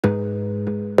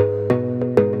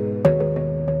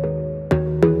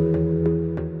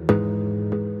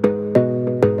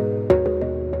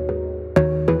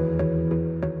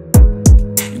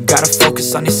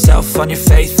on yourself, on your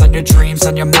faith, on your dreams,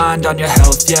 on your mind, on your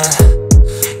health, yeah.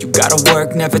 You gotta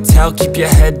work, never tell, keep your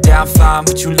head down, find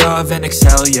what you love and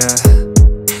excel, yeah.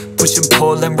 Push and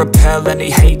pull and repel any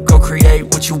hate, go create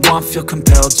what you want, feel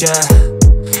compelled, yeah.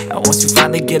 And once you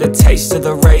finally get a taste of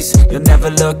the race, you'll never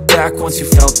look back once you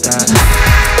felt that.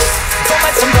 Don't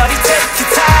let somebody take your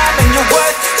time and your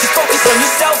worth, just focus on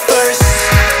yourself first.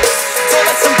 Don't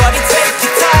let somebody take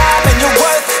your time and your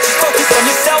worth, just focus on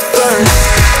yourself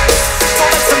first. Don't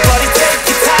let somebody take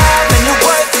your time and your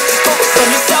worth, just focus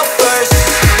on yourself first.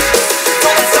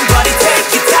 Don't let somebody take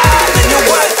your time and your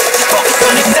worth, just focus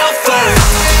on yourself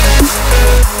first.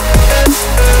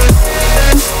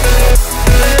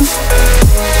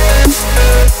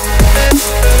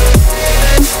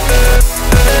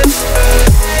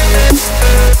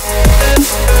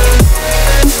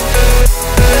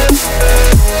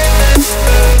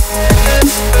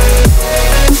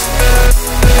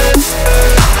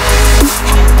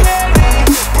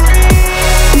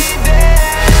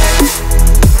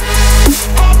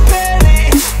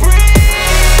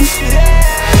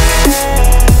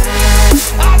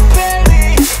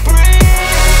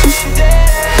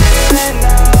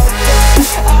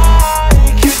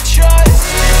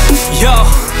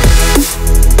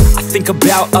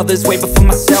 About others way before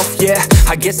myself, yeah.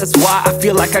 I guess that's why I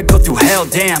feel like I go through hell,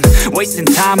 damn. Wasting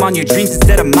time on your dreams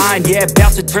instead of mine, yeah.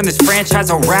 About to turn this franchise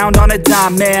around on a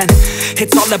dime, man.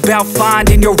 It's all about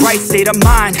finding your right state of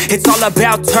mind. It's all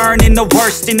about turning the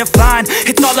worst into fine.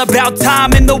 It's all about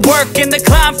time and the work and the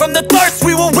climb. From the thirst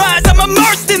we will rise, I'm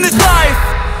immersed in this life.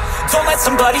 Don't let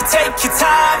somebody take your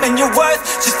time and your worth,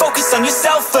 just focus on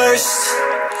yourself first.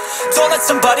 Don't let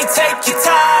somebody take your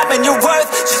time and your worth,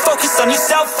 just focus on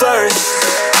yourself first.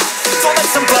 Don't let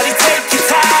somebody take your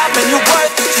time and your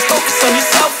worth, just focus on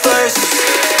yourself first.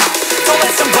 Don't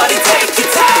let somebody take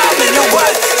your time and your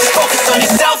worth, just focus on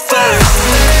yourself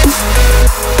first.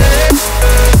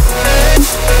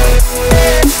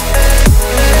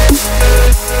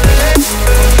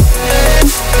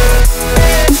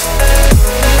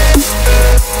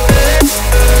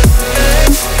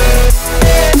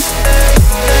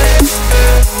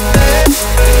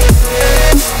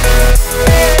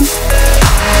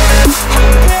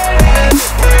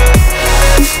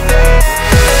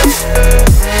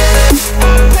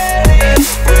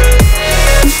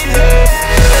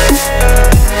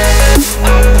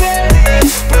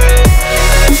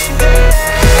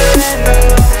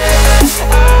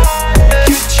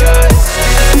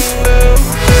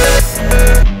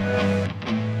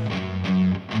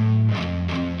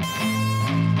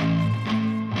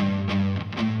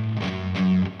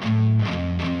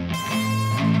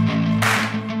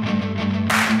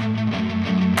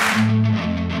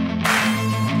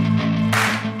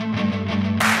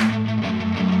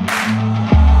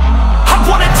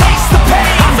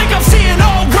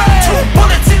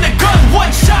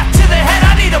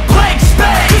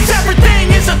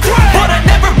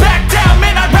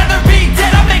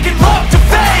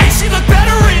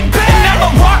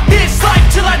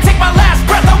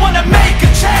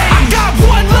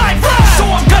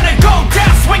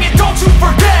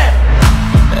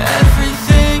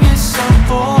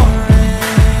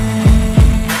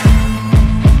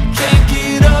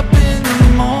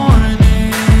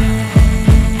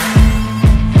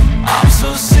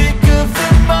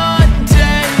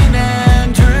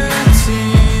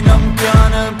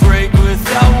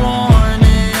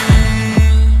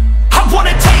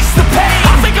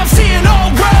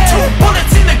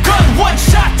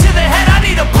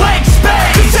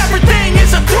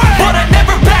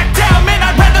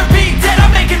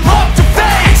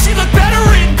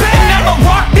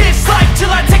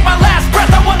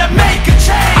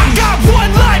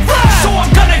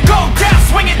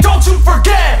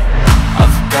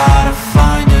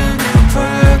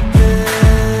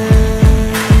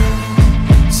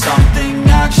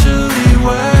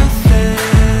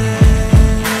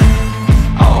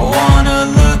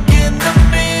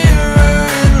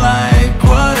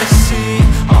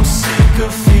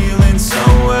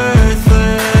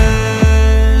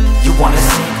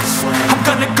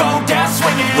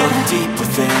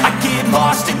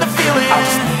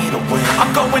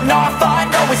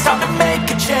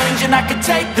 and I can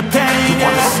take the pain. You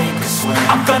wanna sink or swim?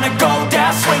 I'm gonna go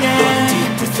down swinging. Look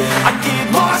deep within. I get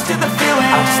lost in the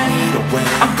feeling. I just need a win.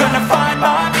 I'm gonna find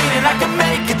my meaning. I can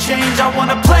make a change. I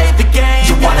wanna play the game.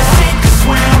 You wanna sink or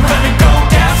swim? I'm gonna go